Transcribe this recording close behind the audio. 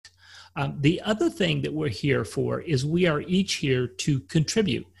The other thing that we're here for is we are each here to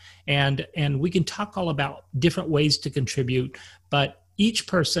contribute. And we can talk all about different ways to contribute, but each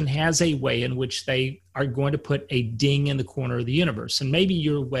person has a way in which they are going to put a ding in the corner of the universe. And maybe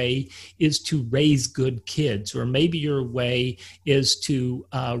your way is to raise good kids, or maybe your way is to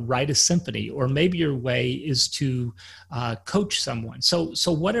write a symphony, or maybe your way is to coach someone. So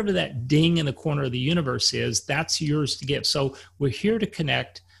whatever that ding in the corner of the universe is, that's yours to give. So we're here to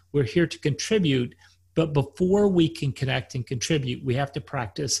connect. We're here to contribute. But before we can connect and contribute, we have to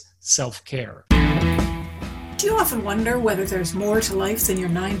practice self-care. Do you often wonder whether there's more to life than your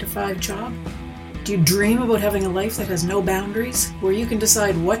 9-to-5 job? Do you dream about having a life that has no boundaries, where you can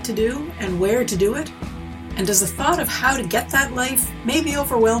decide what to do and where to do it? And does the thought of how to get that life maybe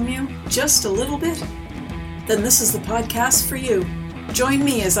overwhelm you just a little bit? Then this is the podcast for you. Join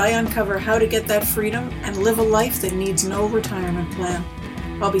me as I uncover how to get that freedom and live a life that needs no retirement plan.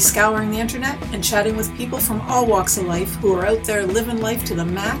 I'll be scouring the internet and chatting with people from all walks of life who are out there living life to the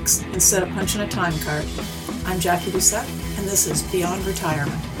max instead of punching a time card. I'm Jackie Doucette, and this is Beyond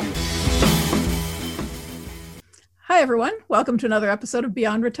Retirement. Hi, everyone. Welcome to another episode of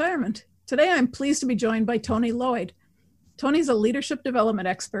Beyond Retirement. Today, I'm pleased to be joined by Tony Lloyd. Tony's a leadership development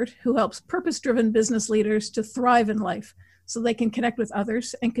expert who helps purpose-driven business leaders to thrive in life so they can connect with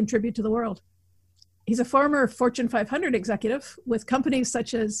others and contribute to the world. He's a former Fortune 500 executive with companies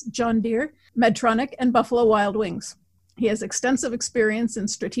such as John Deere, Medtronic, and Buffalo Wild Wings. He has extensive experience in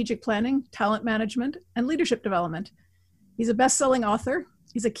strategic planning, talent management, and leadership development. He's a best-selling author.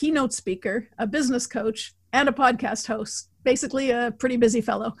 He's a keynote speaker, a business coach, and a podcast host. Basically, a pretty busy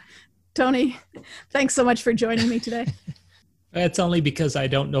fellow. Tony, thanks so much for joining me today. It's only because I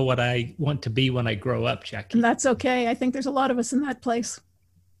don't know what I want to be when I grow up, Jackie. And that's okay. I think there's a lot of us in that place.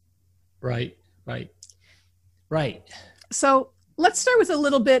 Right. So let's start with a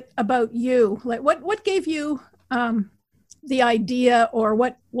little bit about you. Like, what gave you the idea, or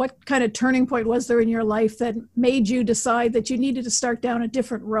what kind of turning point was there in your life that made you decide that you needed to start down a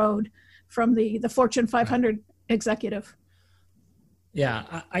different road from the Fortune 500 executive?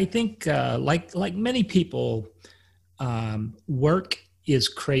 Yeah, I think like many people, work is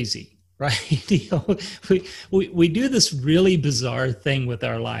crazy, right? We do this really bizarre thing with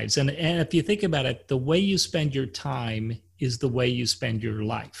our lives. And if you think about it, the way you spend your time is the way you spend your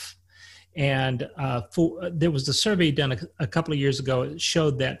life. And there was a survey done a couple of years ago. It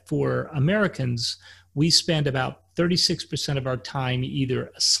showed that for Americans, we spend about 36% of our time either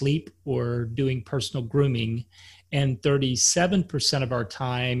asleep or doing personal grooming, and 37% of our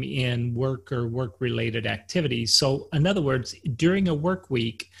time in work or work-related activities. So in other words, during a work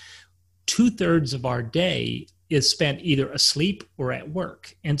week, 2/3 of our day is spent either asleep or at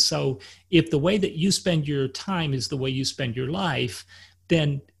work. And so if the way that you spend your time is the way you spend your life,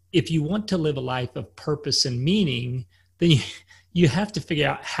 then if you want to live a life of purpose and meaning, then you have to figure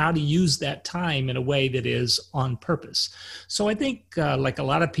out how to use that time in a way that is on purpose. So I think like a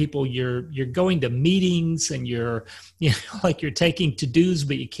lot of people, you're going to meetings and you're taking to-dos,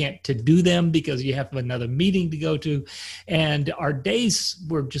 but you can't to-do them because you have another meeting to go to. And our days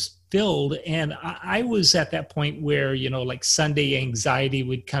were just filled. And I was at that point where, like Sunday anxiety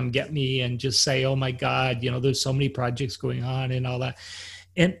would come get me and just say, oh my God, there's so many projects going on and all that.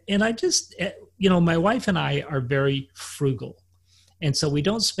 And I just, my wife and I are very frugal. And so we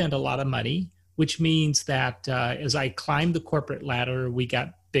don't spend a lot of money, which means that as I climbed the corporate ladder, we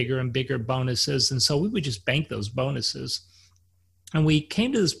got bigger and bigger bonuses. And so we would just bank those bonuses. And we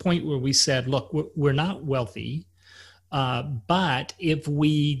came to this point where we said, look, we're not wealthy, but if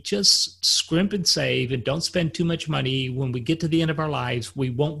we just scrimp and save and don't spend too much money, when we get to the end of our lives, we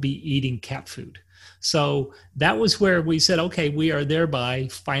won't be eating cat food. So that was where we said, okay, we are thereby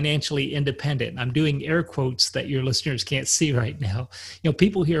financially independent. I'm doing air quotes that your listeners can't see right now.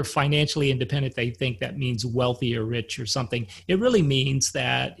 People hear financially independent, they think that means wealthy or rich or something. It really means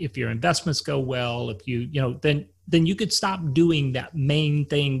that if your investments go well, if then you could stop doing that main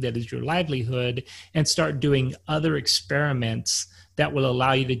thing that is your livelihood and start doing other experiments that will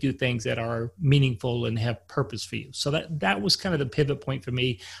allow you to do things that are meaningful and have purpose for you. So that was kind of the pivot point for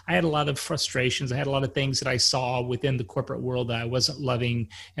me. I had a lot of frustrations. I had a lot of things that I saw within the corporate world that I wasn't loving.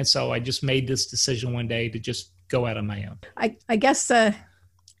 And so I just made this decision one day to just go out on my own. I guess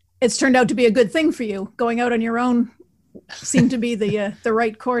it's turned out to be a good thing for you. Going out on your own seemed to be the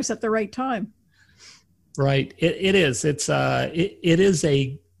right course at the right time. Right. It is. It is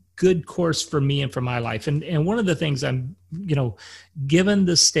a good course for me and for my life. And one of the things I'm, given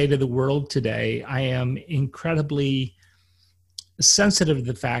the state of the world today, I am incredibly sensitive to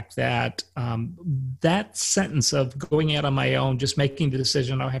the fact that that sentence of going out on my own, just making the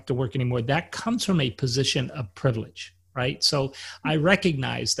decision, I don't have to work anymore, that comes from a position of privilege, right? So I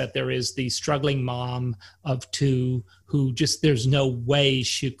recognize that there is the struggling mom of two who just, there's no way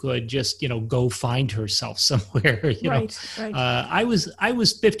she could just, go find herself somewhere. Right. I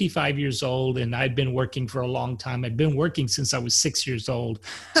was 55 years old and I'd been working for a long time. I'd been working since I was 6 years old.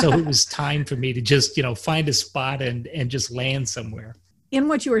 So it was time for me to just, find a spot and just land somewhere. In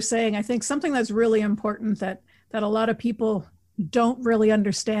what you were saying, I think something that's really important that a lot of people don't really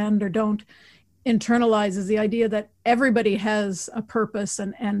understand or don't internalize is the idea that everybody has a purpose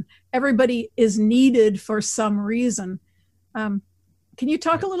and everybody is needed for some reason. Can you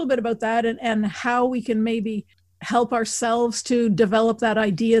talk a little bit about that and how we can maybe help ourselves to develop that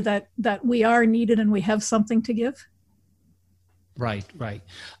idea that we are needed and we have something to give? Right.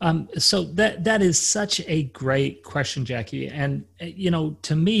 So that is such a great question, Jackie. And,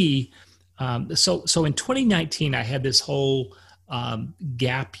 to me, so in 2019, I had this whole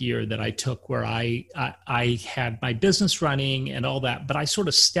gap year that I took where I had my business running and all that, but I sort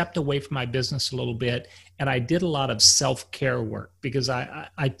of stepped away from my business a little bit and I did a lot of self-care work because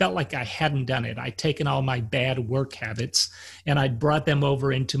I felt like I hadn't done it. I'd taken all my bad work habits and I'd brought them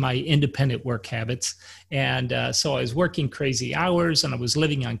over into my independent work habits. And so I was working crazy hours and I was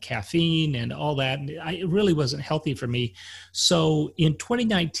living on caffeine and all that. And it really wasn't healthy for me. So in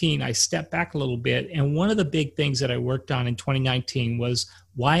 2019, I stepped back a little bit. And one of the big things that I worked on in 2019 was,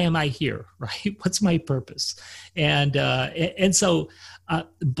 why am I here, right? What's my purpose? And so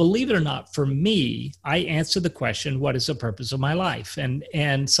believe it or not, for me, I answer the question, what is the purpose of my life?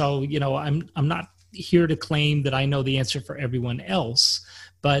 And so, I'm not here to claim that I know the answer for everyone else,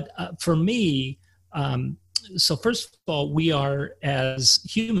 but for me, so first of all, we are, as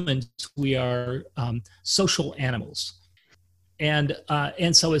humans, we are social animals. And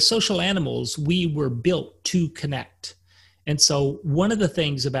so as social animals, we were built to connect. And so one of the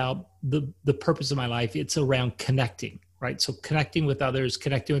things about the purpose of my life, it's around connecting, right? So connecting with others,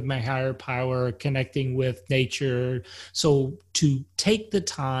 connecting with my higher power, connecting with nature. So to take the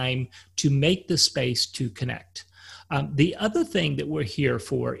time to make the space to connect. The other thing that we're here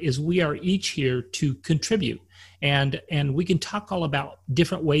for is we are each here to contribute. And we can talk all about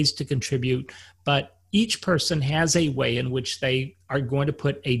different ways to contribute, but each person has a way in which they are going to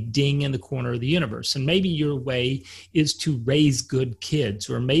put a ding in the corner of the universe. And maybe your way is to raise good kids,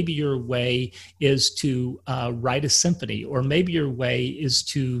 or maybe your way is to write a symphony, or maybe your way is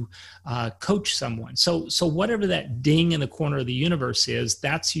to coach someone. So whatever that ding in the corner of the universe is,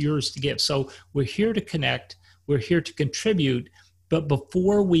 that's yours to give. So we're here to connect. We're here to contribute. But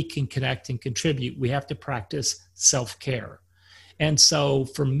before we can connect and contribute, we have to practice self-care. And so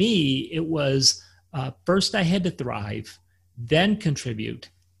for me, it was first I had to thrive, then contribute,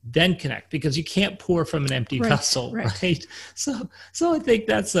 then connect, because you can't pour from an empty vessel, right? So I think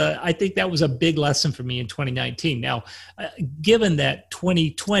that was a big lesson for me in 2019. Now, given that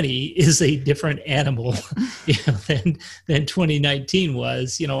 2020 is a different animal, than 2019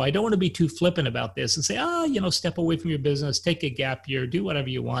 was, I don't want to be too flippant about this and say, step away from your business, take a gap year, do whatever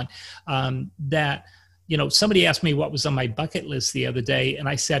you want. Somebody asked me what was on my bucket list the other day, and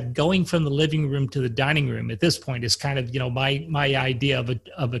I said going from the living room to the dining room at this point is kind of, my idea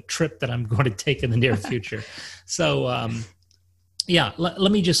of a trip that I'm going to take in the near future. So,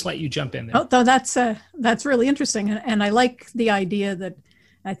 let me just let you jump in there. Oh, that's really interesting, and I like the idea that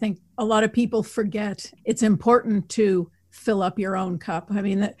I think a lot of people forget. It's important to fill up your own cup. I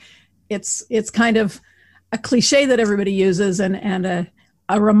mean, that it's kind of a cliche that everybody uses, and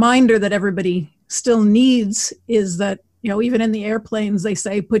a reminder that everybody still needs is that, even in the airplanes, they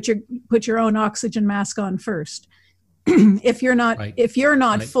say, put your own oxygen mask on first. If you're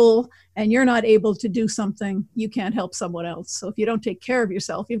not full and you're not able to do something, you can't help someone else. So if you don't take care of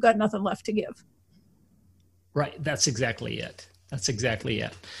yourself, you've got nothing left to give. Right. That's exactly it. As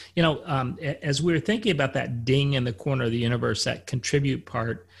we were thinking about that ding in the corner of the universe, that contribute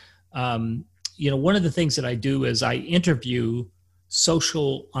part, one of the things that I do is I interview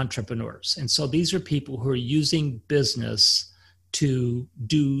social entrepreneurs. And so these are people who are using business to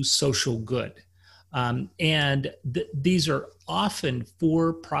do social good. These are often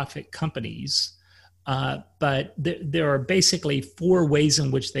for-profit companies, but there are basically four ways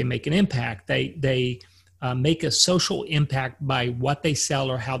in which they make an impact. They make a social impact by what they sell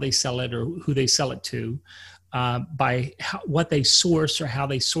or how they sell it or who they sell it to, by what they source or how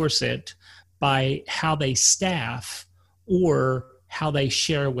they source it, by how they staff, or how they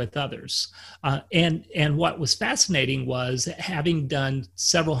share with others. And what was fascinating was, having done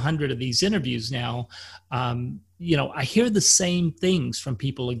several hundred of these interviews now, I hear the same things from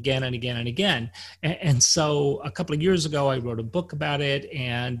people again and again and again. And so a couple of years ago, I wrote a book about it,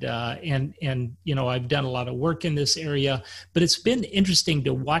 and I've done a lot of work in this area, but it's been interesting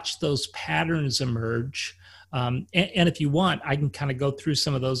to watch those patterns emerge. And if you want, I can kind of go through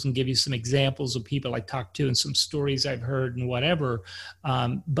some of those and give you some examples of people I talked to and some stories I've heard and whatever.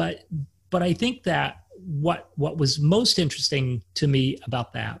 But I think that what was most interesting to me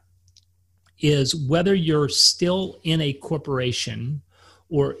about that is whether you're still in a corporation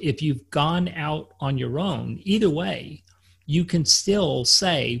or if you've gone out on your own, either way, you can still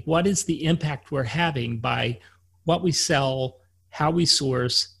say, what is the impact we're having by what we sell, how we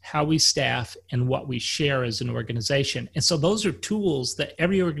source, how we staff, and what we share as an organization. And so those are tools that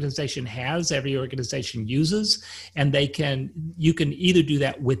every organization has, every organization uses, and you can either do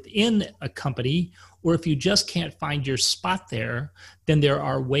that within a company, or if you just can't find your spot there, then there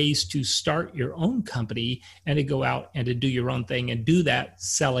are ways to start your own company and to go out and to do your own thing and do that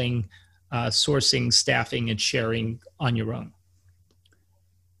selling, sourcing, staffing, and sharing on your own.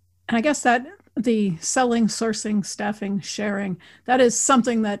 And I guess that the selling, sourcing, staffing, sharing, that is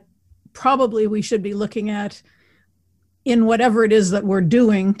something that probably we should be looking at in whatever it is that we're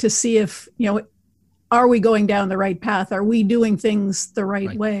doing to see if, are we going down the right path? Are we doing things the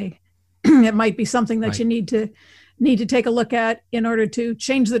right way? It might be something that you need to take a look at in order to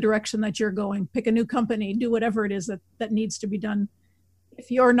change the direction that you're going, pick a new company, do whatever it is that needs to be done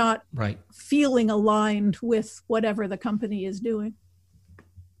if you're not feeling aligned with whatever the company is doing.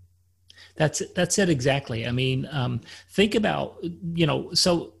 That's it exactly. I mean, think about,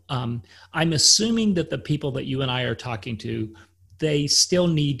 I'm assuming that the people that you and I are talking to, they still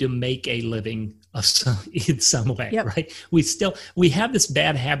need to make a living in some way, right? We have this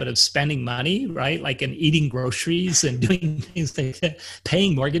bad habit of spending money, right? Like in eating groceries and doing things like that,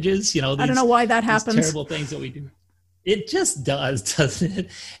 paying mortgages, I don't know why that happens. Terrible things that we do. It just does, doesn't it?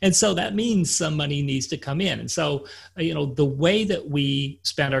 And so that means some money needs to come in. And so, the way that we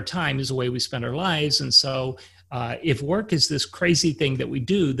spend our time is the way we spend our lives. And so if work is this crazy thing that we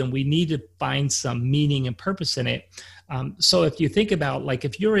do, then we need to find some meaning and purpose in it. So if you think about, like,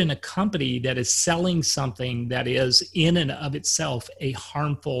 if you're in a company that is selling something that is in and of itself a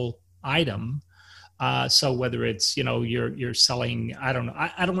harmful item, so whether it's, you're selling, I don't know,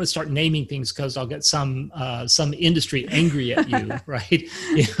 I don't want to start naming things because I'll get some industry angry at you, right?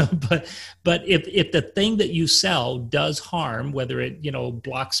 But if the thing that you sell does harm, whether it,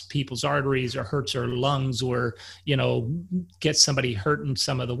 blocks people's arteries or hurts their lungs or, gets somebody hurt in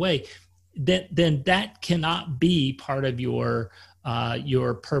some other way, then that cannot be part of your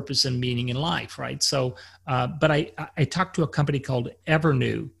purpose and meaning in life, right? So, but I talked to a company called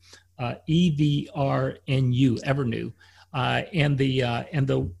Evernew, EVRNU, Evernew, and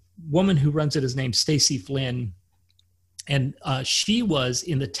the woman who runs it is named Stacy Flynn, and she was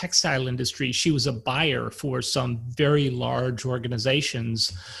in the textile industry. She was a buyer for some very large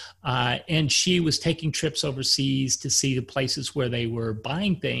organizations, and she was taking trips overseas to see the places where they were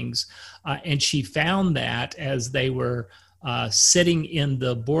buying things, and she found that as they were sitting in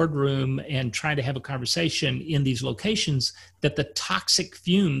the boardroom and trying to have a conversation in these locations, that the toxic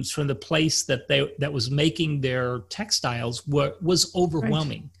fumes from the place that was making their textiles was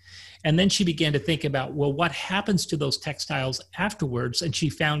overwhelming. Right. And then she began to think about, well, what happens to those textiles afterwards? And she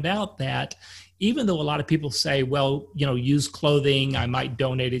found out that even though a lot of people say, well, use clothing, I might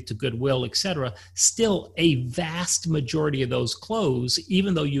donate it to Goodwill, et cetera, still a vast majority of those clothes,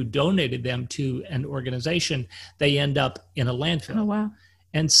 even though you donated them to an organization, they end up in a landfill. Oh, wow.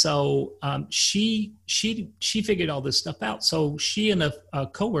 And so she figured all this stuff out. So she and a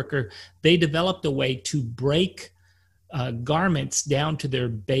coworker, they developed a way to break garments down to their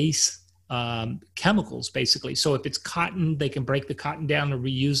base chemicals, basically. So if it's cotton, they can break the cotton down and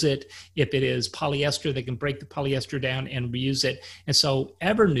reuse it. If it is polyester, they can break the polyester down and reuse it. And so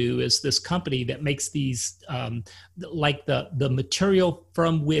Evernew is this company that makes these, like the material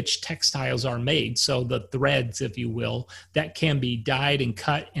from which textiles are made. So the threads, if you will, that can be dyed and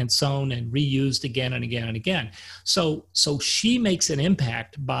cut and sewn and reused again and again and again. So she makes an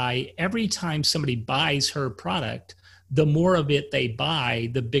impact by every time somebody buys her product, the more of it they buy,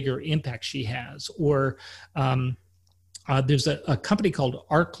 the bigger impact she has. Or there's a company called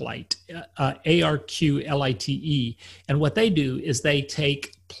Arclite, ARQLITE. And what they do is they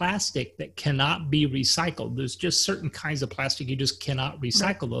take plastic that cannot be recycled. There's just certain kinds of plastic, you just cannot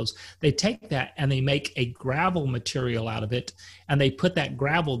recycle those. They take that and they make a gravel material out of it. And they put that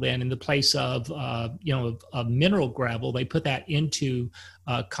gravel then in the place of, of mineral gravel, they put that into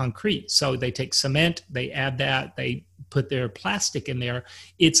concrete. So they take cement, they add that, they put their plastic in there.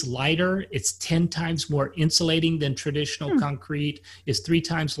 It's lighter. It's 10 times more insulating than traditional concrete. It's 3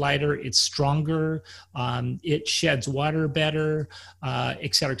 times lighter. It's stronger. It sheds water better,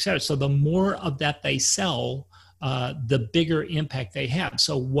 et cetera, et cetera. So the more of that they sell, the bigger impact they have.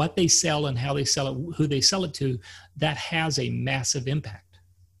 So what they sell and how they sell it, who they sell it to, that has a massive impact.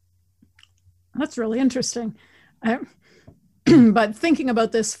 That's really interesting. But thinking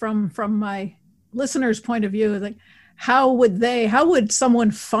about this from my listener's point of view, like how would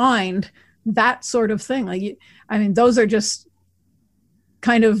someone find that sort of thing? Like, I mean, those are just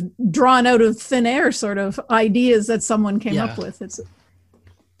kind of drawn out of thin air sort of ideas that someone came up with.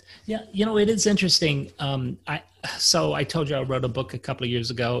 Yeah, it is interesting. So I told you I wrote a book a couple of years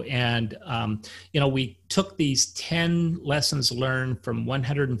ago, and we took these 10 lessons learned from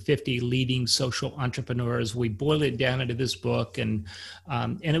 150 leading social entrepreneurs. We boiled it down into this book, and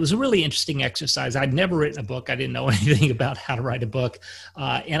it was a really interesting exercise. I'd never written a book. I didn't know anything about how to write a book,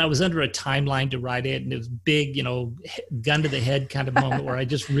 and I was under a timeline to write it, and it was big, gun to the head kind of moment where I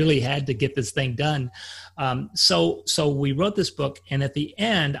just really had to get this thing done. So we wrote this book, and at the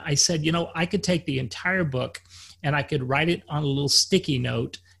end, I said, I could take the entire book and I could write it on a little sticky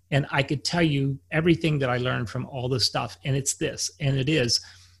note, and I could tell you everything that I learned from all this stuff. And it's this, and it is,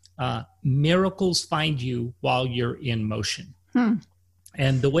 miracles find you while you're in motion.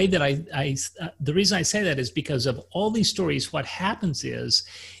 And the way that the reason I say that is because of all these stories, what happens is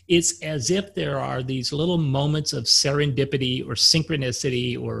it's as if there are these little moments of serendipity or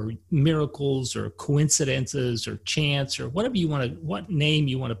synchronicity or miracles or coincidences or chance or whatever what name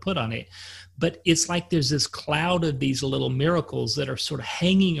you want to put on it. But it's like there's this cloud of these little miracles that are sort of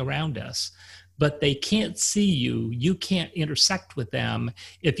hanging around us, but they can't see you. You can't intersect with them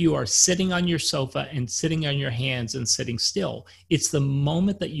if you are sitting on your sofa and sitting on your hands and sitting still. It's the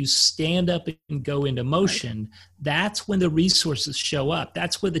moment that you stand up and go into motion. That's when the resources show up.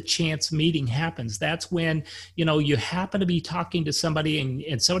 That's where the chance meeting happens. That's when, you happen to be talking to somebody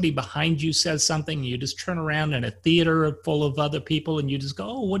and somebody behind you says something, and you just turn around in a theater full of other people and you just go,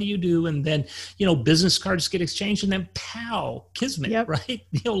 oh, what do you do? And then, business cards get exchanged, and then pow, kismet, right?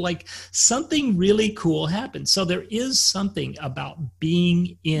 Like something really cool happens. So there is something about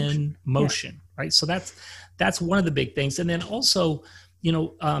being in motion, right? So that's one of the big things. And then also,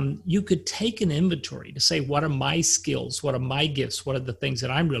 you could take an inventory to say, what are my skills? What are my gifts? What are the things that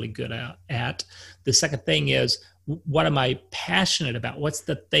I'm really good at? The second thing is, what am I passionate about? What's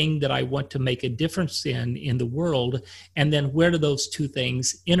the thing that I want to make a difference in the world? And then where do those two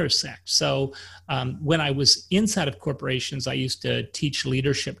things intersect? So when I was inside of corporations, I used to teach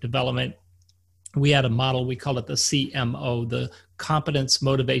leadership development. We had a model, we called it the CMO, the competence,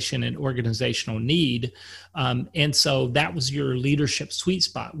 motivation, and organizational need. And so that was your leadership sweet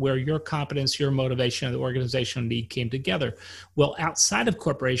spot, where your competence, your motivation, and the organizational need came together. Well, outside of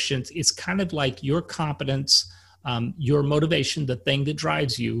corporations, it's kind of like your competence, your motivation, the thing that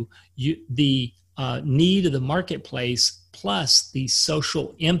drives you, the need of the marketplace, plus the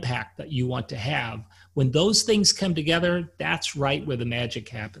social impact that you want to have. When those things come together, that's right where the magic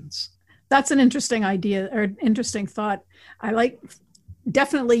happens. That's an interesting idea or interesting thought.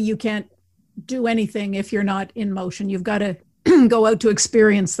 Definitely you can't do anything if you're not in motion. You've got to go out to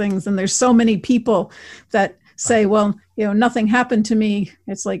experience things. And there's so many people that say, well, nothing happened to me.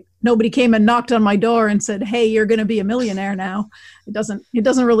 It's like nobody came and knocked on my door and said, hey, you're going to be a millionaire now. It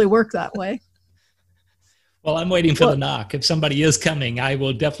doesn't really work that way. Well, I'm waiting for the knock. If somebody is coming, I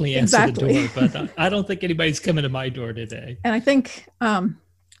will definitely answer the door, but I don't think anybody's coming to my door today. And I think,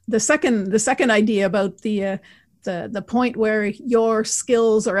 the second idea about the point where your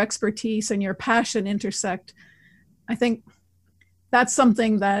skills or expertise and your passion intersect, I think that's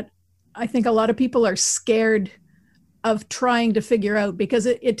something that I think a lot of people are scared of trying to figure out, because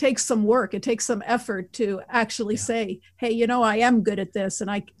it takes some work, it takes some effort to actually say, hey, I am good at this,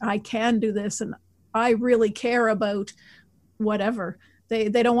 and I can do this, and I really care about whatever. They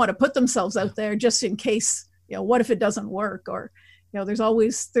don't want to put themselves out there just in case, what if it doesn't work, or there's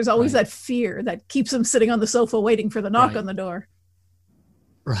always that fear that keeps them sitting on the sofa waiting for the knock on the door.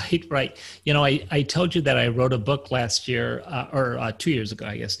 Right. I told you that I wrote a book last year, or 2 years ago,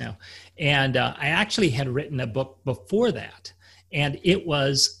 I guess now. And I actually had written a book before that, and it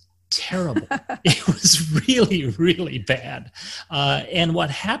was terrible. It was really, really bad. And what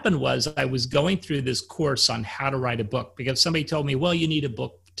happened was I was going through this course on how to write a book, because somebody told me, well, you need a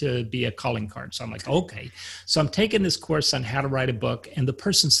book to be a calling card. So I'm like, okay. So I'm taking this course on how to write a book. And the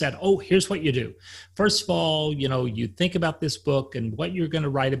person said, oh, here's what you do. First of all, you think about this book and what you're going to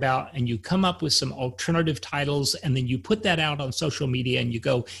write about, and you come up with some alternative titles, and then you put that out on social media and you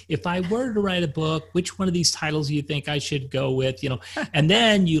go, if I were to write a book, which one of these titles do you think I should go with? And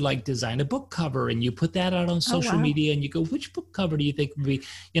then you like design a book cover and you put that out on social media and you go, which book cover do you think would be,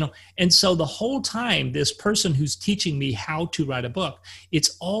 and so the whole time, this person who's teaching me how to write a book,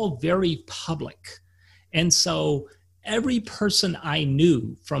 it's all very public. And so every person I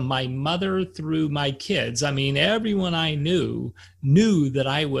knew, from my mother through my kids, everyone I knew that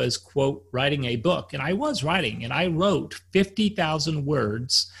I was, quote, writing a book. And I was writing, and I wrote 50,000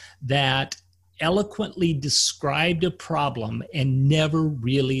 words that eloquently described a problem and never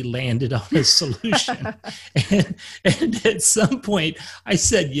really landed on a solution. and at some point I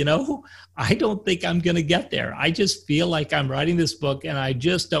said, I don't think I'm going to get there. I just feel like I'm writing this book and I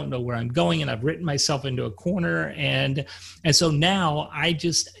just don't know where I'm going. And I've written myself into a corner. And so now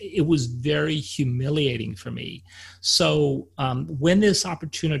it was very humiliating for me. So when this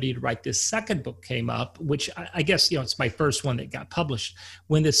opportunity to write this second book came up, which I guess, it's my first one that got published.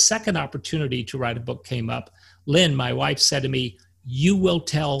 When this second opportunity to write a book came up, Lynn, my wife, said to me, you will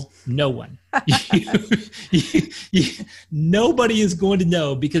tell no one. Nobody is going to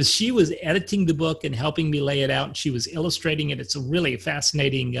know, because she was editing the book and helping me lay it out. And she was illustrating it. It's a really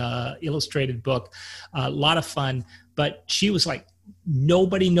fascinating illustrated book, a lot of fun. But she was like,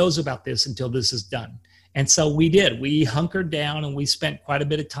 nobody knows about this until this is done. And so we hunkered down and we spent quite a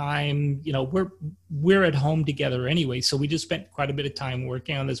bit of time, we're at home together anyway. So we just spent quite a bit of time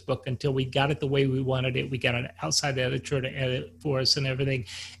working on this book until we got it the way we wanted it. We got an outside editor to edit for us and everything.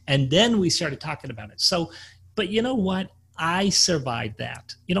 And then we started talking about it. So, but you know what? I survived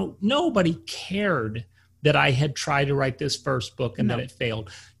that. Nobody cared that I had tried to write this first book and that it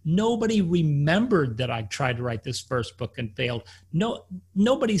failed. Nobody remembered that I tried to write this first book and failed.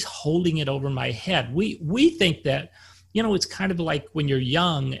 Nobody's holding it over my head. We think that, it's kind of like when you're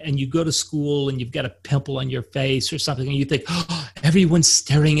young and you go to school and you've got a pimple on your face or something, and you think, oh, everyone's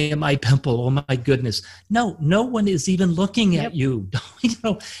staring at my pimple. Oh my goodness. No one is even looking at you.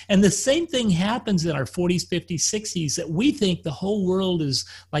 And the same thing happens in our 40s, 50s, 60s, that we think the whole world is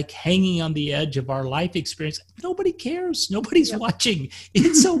like hanging on the edge of our life experience. Nobody cares. Nobody's watching.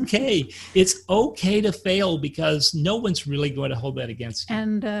 It's okay. It's okay to fail, because no one's really going to hold that against you.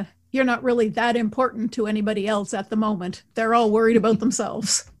 And you're not really that important to anybody else at the moment. They're all worried about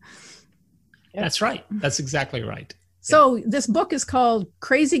themselves. That's right. That's exactly right. So this book is called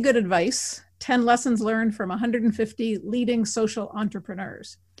Crazy Good Advice, 10 Lessons Learned from 150 Leading Social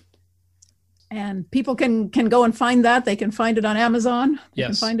Entrepreneurs. And people can go and find that. They can find it on Amazon. They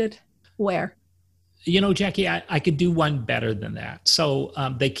can find it where? Jackie, I could do one better than that. So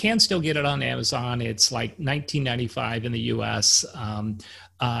they can still get it on Amazon. It's like $19.95 in the US.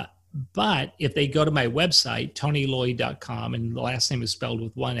 But if they go to my website, TonyLloyd.com, and the last name is spelled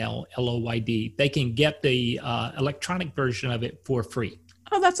with one L, L-O-Y-D, they can get the electronic version of it for free.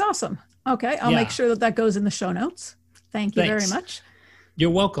 Oh, that's awesome. Okay. I'll make sure that goes in the show notes. Thank you very much. You're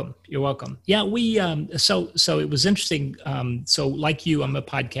welcome. Yeah, we, so it was interesting. So like you, I'm a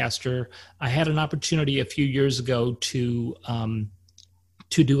podcaster. I had an opportunity a few years ago to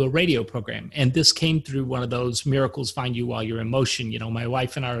do a radio program. And this came through one of those miracles find you while you're in motion. My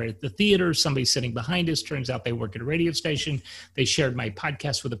wife and I are at the theater, somebody's sitting behind us. Turns out they work at a radio station. They shared my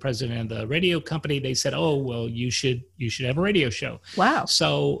podcast with the president of the radio company. They said, oh, well, you should have a radio show. Wow.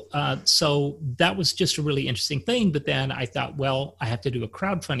 So that was just a really interesting thing. But then I thought, well, I have to do a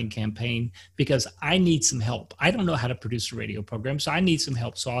crowdfunding campaign because I need some help. I don't know how to produce a radio program, so I need some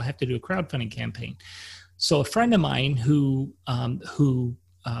help. So I'll have to do a crowdfunding campaign. So a friend of mine who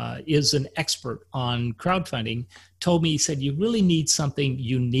is an expert on crowdfunding told me, he said, you really need something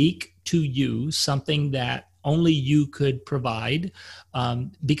unique to you, something that only you could provide,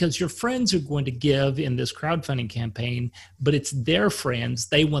 because your friends are going to give in this crowdfunding campaign, but it's their friends.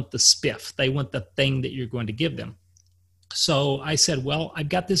 They want the spiff. They want the thing that you're going to give them. So I said, well, I've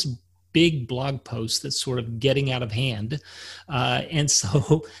got this big blog post that's sort of getting out of hand. And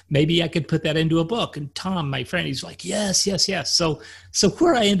so maybe I could put that into a book. And Tom, my friend, he's like, yes. So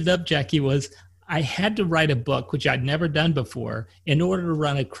where I ended up, Jackie, was I had to write a book, which I'd never done before, in order to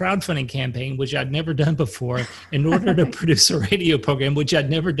run a crowdfunding campaign, which I'd never done before, in order to produce a radio program, which I'd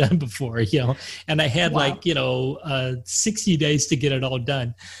never done before, and I had 60 days to get it all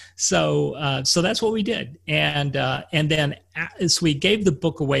done. So that's what we did. And then so we gave the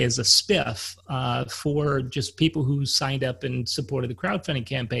book away as a spiff for just people who signed up and supported the crowdfunding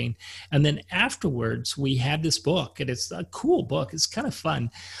campaign. And then afterwards, we had this book, and it's a cool book. It's kind of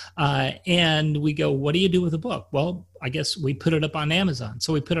fun. And we go, what do you do with the book? Well, I guess we put it up on Amazon.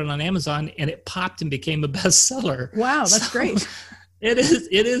 So we put it on Amazon, and it popped and became a bestseller. Wow, that's great. It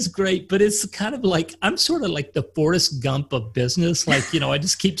is great, but it's kind of like, I'm sort of like the Forrest Gump of business. Like, I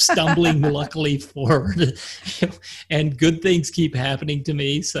just keep stumbling luckily forward, and good things keep happening to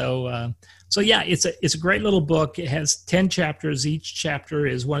me. So yeah, it's a great little book. It has 10 chapters. Each chapter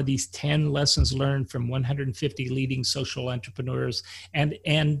is one of these 10 lessons learned from 150 leading social entrepreneurs,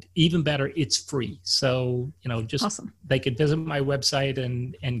 and even better, it's free. So, just awesome. They could visit my website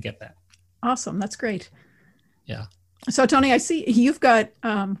and get that. Awesome. That's great. Yeah. So, Tony, I see you've got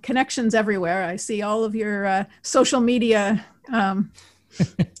connections everywhere. I see all of your social media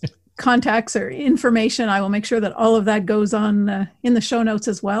contacts or information. I will make sure that all of that goes on in the show notes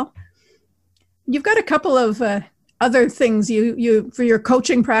as well. You've got a couple of other things you for your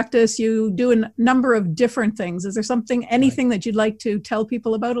coaching practice. You do a number of different things. Is there anything that you'd like to tell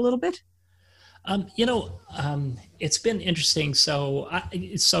people about a little bit? It's been interesting. So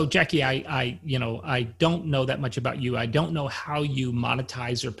Jackie, I don't know that much about you. I don't know how you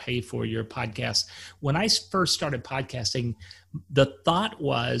monetize or pay for your podcast. When I first started podcasting, the thought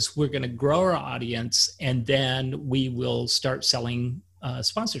was we're going to grow our audience and then we will start selling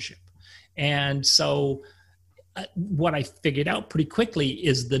sponsorship. And so what I figured out pretty quickly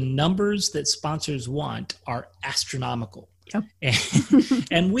is the numbers that sponsors want are astronomical. Yep.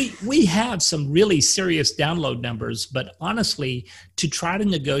 And we have some really serious download numbers, but honestly, to try to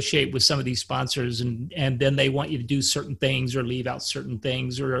negotiate with some of these sponsors and then they want you to do certain things or leave out certain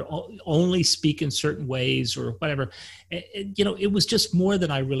things or only speak in certain ways or whatever, it was just more than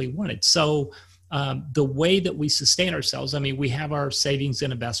I really wanted. So the way that we sustain ourselves, we have our savings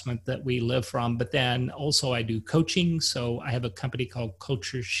and investment that we live from, but then also I do coaching. So I have a company called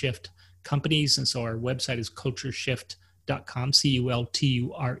Culture Shift Companies. And so our website is cultureshift.com, CULTURESHIFT,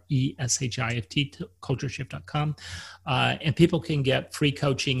 cultureshift.com. And people can get free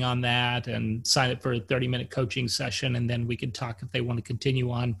coaching on that and sign up for a 30-minute coaching session. And then we can talk if they want to continue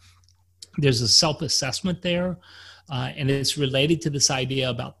on. There's a self-assessment there. And it's related to this idea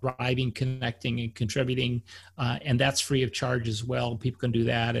about thriving, connecting, and contributing. And that's free of charge as well. People can do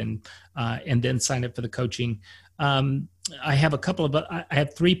that and then sign up for the coaching. I have I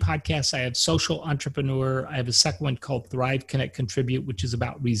have 3 podcasts. I have Social Entrepreneur. I have a second one called Thrive, Connect, Contribute, which is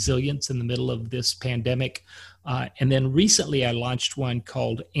about resilience in the middle of this pandemic. And then recently I launched one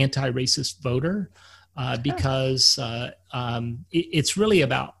called Anti-Racist Voter because it's really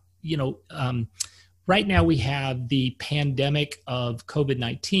about, right now we have the pandemic of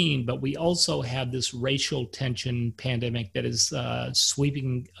COVID-19, but we also have this racial tension pandemic that is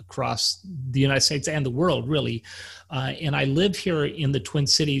sweeping across the United States and the world, really. And I live here in the Twin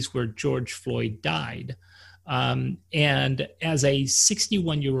Cities where George Floyd died. And as a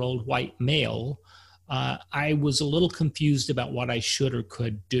 61-year-old white male, I was a little confused about what I should or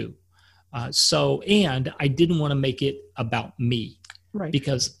could do. And I didn't want to make it about me. Right.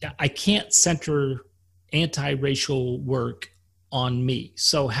 Because I can't center anti-racial work on me.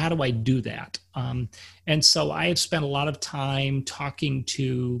 So how do I do that? And so I have spent a lot of time talking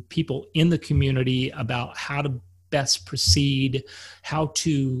to people in the community about how to best proceed, how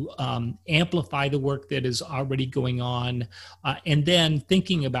to amplify the work that is already going on, and then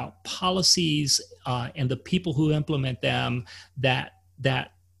thinking about policies and the people who implement them that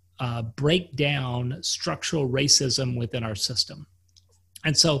break down structural racism within our system.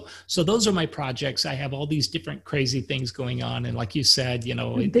 And so those are my projects. I have all these different crazy things going on. And like you said,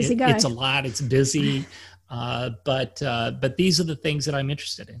 it's a lot, it's busy, but these are the things that I'm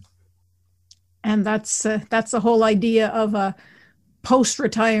interested in. And that's the whole idea of a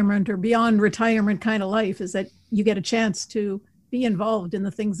post-retirement or beyond retirement kind of life, is that you get a chance to be involved in the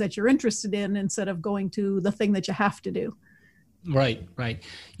things that you're interested in instead of going to the thing that you have to do. Right.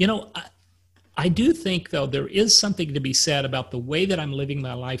 I do think, though, there is something to be said about the way that I'm living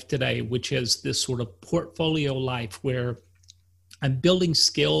my life today, which is this sort of portfolio life where I'm building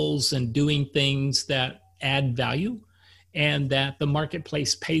skills and doing things that add value and that the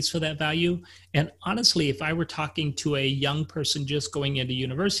marketplace pays for that value. And honestly, if I were talking to a young person just going into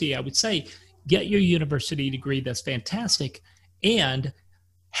university, I would say, get your university degree. That's fantastic. And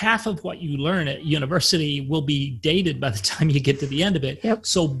half of what you learn at university will be dated by the time you get to the end of it. Yep.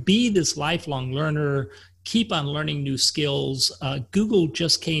 So be this lifelong learner, keep on learning new skills. Google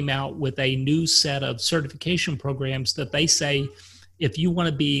just came out with a new set of certification programs that they say, if you want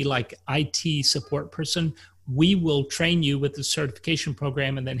to be like IT support person, we will train you with the certification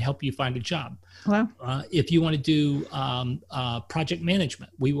program and then help you find a job. Wow. If you want to do project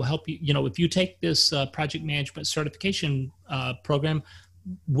management, we will help you. If you take this project management certification program,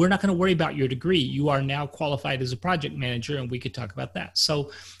 we're not going to worry about your degree. You are now qualified as a project manager, and we could talk about that.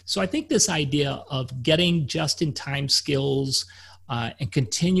 So I think this idea of getting just-in-time skills and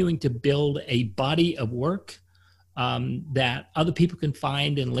continuing to build a body of work that other people can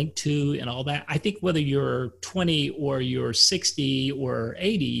find and link to and all that. I think whether you're 20 or you're 60 or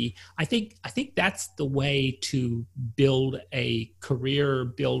 80, I think that's the way to build a career,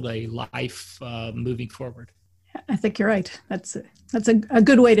 build a life moving forward. I think you're right. That's a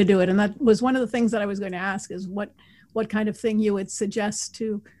good way to do it. And that was one of the things that I was going to ask, is what kind of thing you would suggest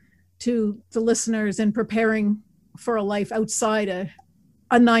to the listeners in preparing for a life outside a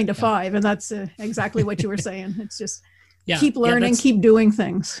 9 to 5. And that's exactly what you were saying. It's just keep learning, keep doing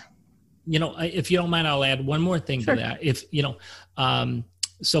things. If you don't mind, I'll add one more thing to that.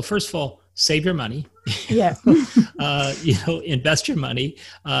 So first of all, save your money. Yeah. Invest your money,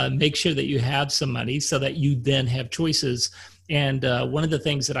 make sure that you have some money so that you then have choices. And one of the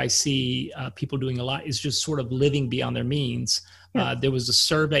things that I see people doing a lot is just sort of living beyond their means. Yeah. There was a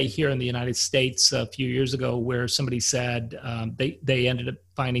survey here in the United States a few years ago where somebody said they ended up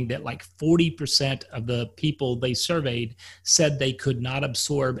finding that like 40% of the people they surveyed said they could not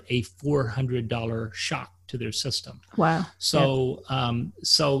absorb a $400 shock to their system. Wow. So,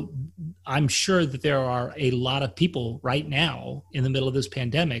 so I'm sure that there are a lot of people right now in the middle of this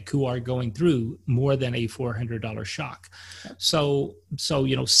pandemic who are going through more than a $400 shock. Yep. So,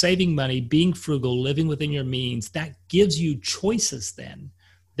 saving money, being frugal, living within your means, that gives you choices then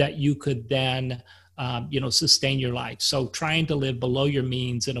that you could then, sustain your life. So trying to live below your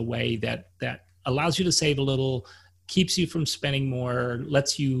means in a way that allows you to save a little, keeps you from spending more,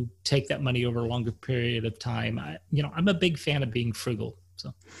 lets you take that money over a longer period of time. I'm a big fan of being frugal.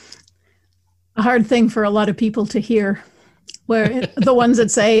 So a hard thing for a lot of people to hear, where the ones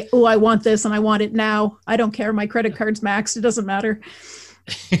that say, "Oh, I want this and I want it now. I don't care. My credit card's maxed. It doesn't matter."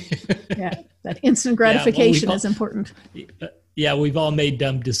 That instant gratification is important. Yeah, we've all made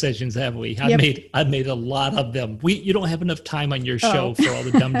dumb decisions, haven't we? I've made a lot of them. You don't have enough time on your show for all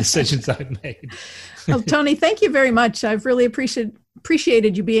the dumb decisions I've made. Well, Tony, thank you very much. I've really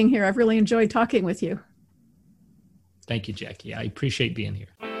appreciated you being here. I've really enjoyed talking with you. Thank you, Jackie. I appreciate being here.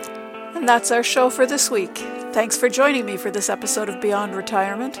 And that's our show for this week. Thanks for joining me for this episode of Beyond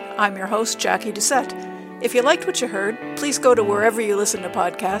Retirement. I'm your host, Jackie Doucette. If you liked what you heard, please go to wherever you listen to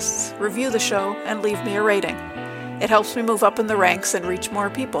podcasts, review the show, and leave me a rating. It helps me move up in the ranks and reach more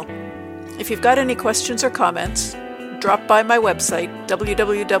people. If you've got any questions or comments, drop by my website,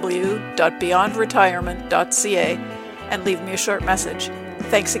 www.beyondretirement.ca, and leave me a short message.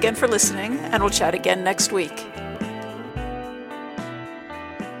 Thanks again for listening, and we'll chat again next week.